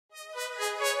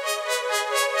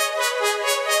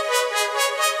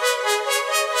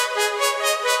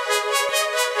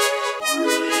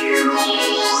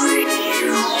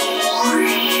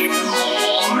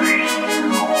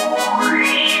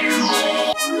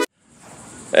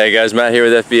Hey guys, Matt here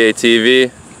with FBA TV.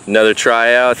 Another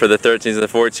tryout for the 13s and the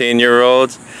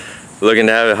 14-year-olds. Looking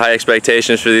to have high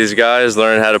expectations for these guys,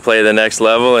 learn how to play the next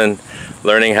level and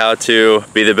learning how to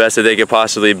be the best that they could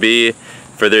possibly be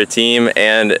for their team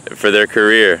and for their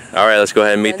career. All right, let's go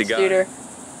ahead and meet the guys.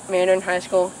 Mandarin High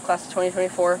School, class of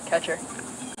 2024, catcher.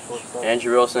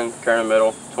 Andrew Wilson, Kerner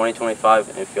Middle,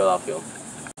 2025, infield, outfield.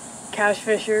 Cash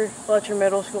Fisher, Fletcher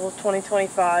Middle School,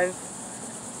 2025,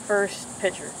 first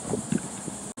pitcher.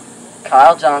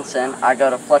 Kyle Johnson, I go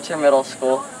to Fletcher Middle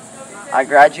School. I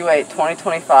graduate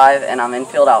 2025 and I'm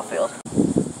infield, outfield.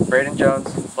 Braden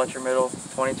Jones, Fletcher Middle,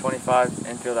 2025,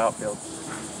 infield, outfield.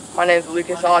 My name is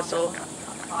Lucas Otzel.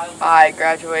 I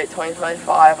graduate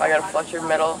 2025. I go to Fletcher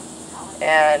Middle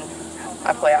and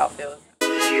I play outfield.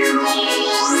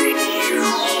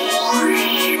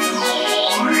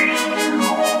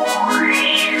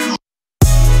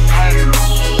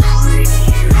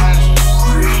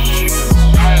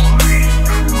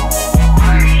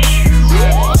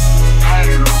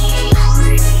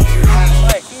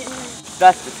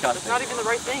 That's disgusting. It's not even the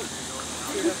right thing.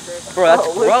 Bro,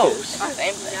 that's gross.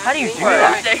 How do you do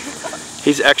that?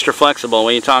 He's extra flexible.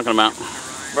 What are you talking about?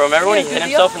 Bro, remember when he hit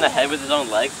himself in the head with his own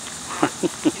leg?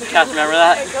 Guys, remember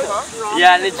that?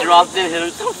 Yeah, and it dropped and hit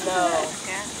himself.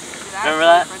 Remember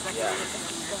that?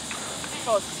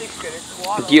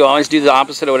 Do you always do the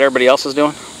opposite of what everybody else is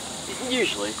doing?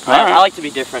 Usually. Right. I like to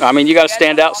be different. I mean, you got to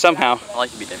stand out somehow. I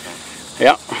like to be different.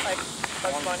 Yeah.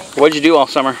 What'd you do all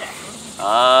summer?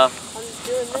 I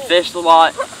fished a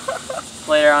lot,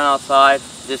 played around outside,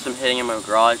 did some hitting in my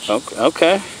garage.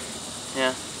 Okay.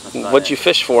 Yeah. What'd you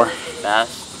fish for?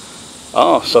 Bass.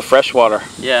 Oh, so freshwater.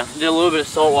 Yeah, did a little bit of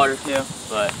saltwater too,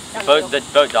 but the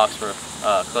boat docks were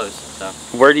closed. So.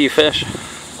 Where do you fish?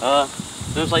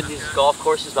 There's like these golf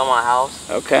courses by my house.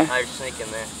 Okay. I just sneak in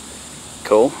there.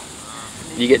 Cool.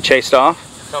 You get chased off?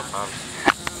 Sometimes.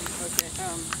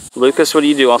 Lucas, what do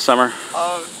you do all summer?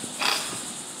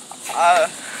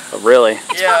 Really?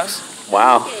 Yeah.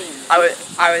 Wow. I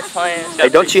was playing. Hey,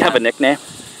 don't you have a nickname?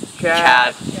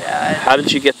 Chad. How did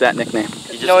you get that nickname?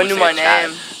 No one knew my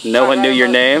name. No one knew your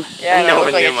name? Yeah, no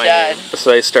one knew my name.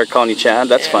 So they start calling you Chad?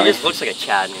 That's funny. He just looks like a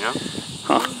Chad, you know?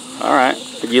 Huh. All right.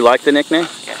 Did you like the nickname?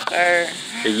 Yeah.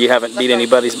 You haven't beat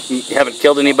anybody's. You haven't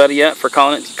killed anybody yet for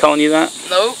calling you that?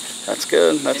 Nope. That's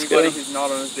good. That's Anybody good. who's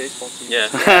not on his baseball team. Yeah.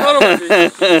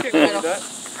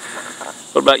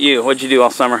 What about you? What'd you do all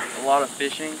summer? A lot of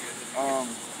fishing. A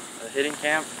hitting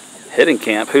camp. Hitting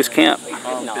camp. Whose camp?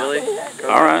 Billy.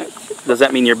 All right. Does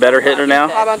that mean you're a better hitter now?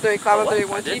 Clap on three,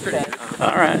 one deeper.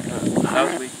 All right. That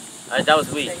was weak. That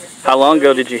was weak. How long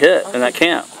ago did you hit in that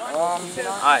camp?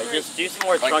 Alright, just do some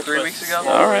more like trunk 3 twists. weeks ago.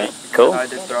 All right. Cool. I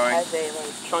did throwing.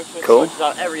 Trunk twists, Cool.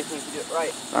 out everything to do it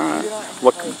right. All right.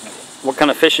 What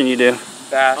kind of fishing you do?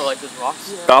 Bass. Oh, like those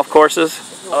rocks? Golf courses?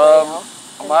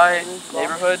 My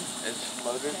neighborhood is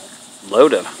loaded.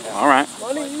 Loaded. All right.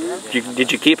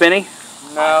 Did you keep any?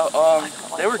 No,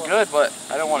 they were good, but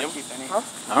I don't want to keep any. All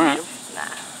right.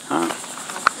 All right.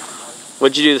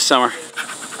 What'd you do this summer?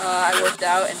 I worked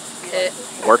out and hit.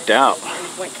 Worked out.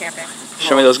 And went camping.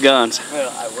 Show me those guns.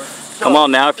 Come on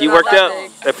now. If you worked out,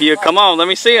 come on, let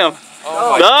me see them.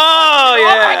 Oh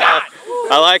yeah.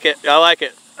 I like it. I like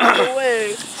it. No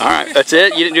way. All right. That's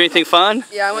it. You didn't do anything fun?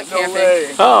 Yeah, I went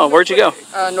camping. Oh, where'd you go?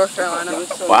 North Carolina.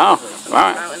 Wow. All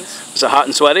right. Mountains. Was it hot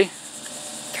and sweaty?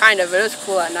 Kind of, but it was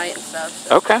cool at night and stuff.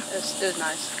 So Okay. It was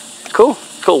nice. Cool.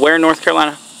 Cool. Where in North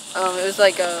Carolina? It was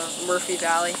like Murphy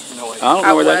Valley. I don't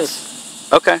know where that is.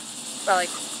 Okay. About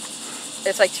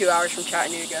it's like 2 hours from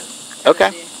Chattanooga.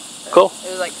 Okay. So Cool.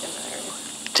 It was like in the area.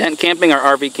 Tent camping or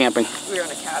RV camping? We were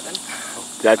in a cabin.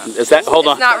 Hold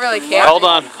on. It's not really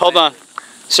camping. Hold on.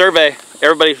 Survey.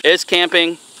 Everybody, is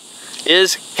cabin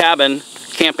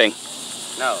camping?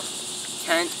 No.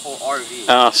 Tent or RV.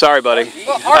 Oh, sorry, buddy.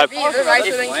 Well, RV is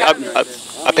nicer than cabin.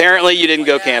 Apparently, you didn't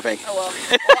go camping. Oh well.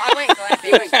 I went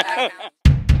glamping.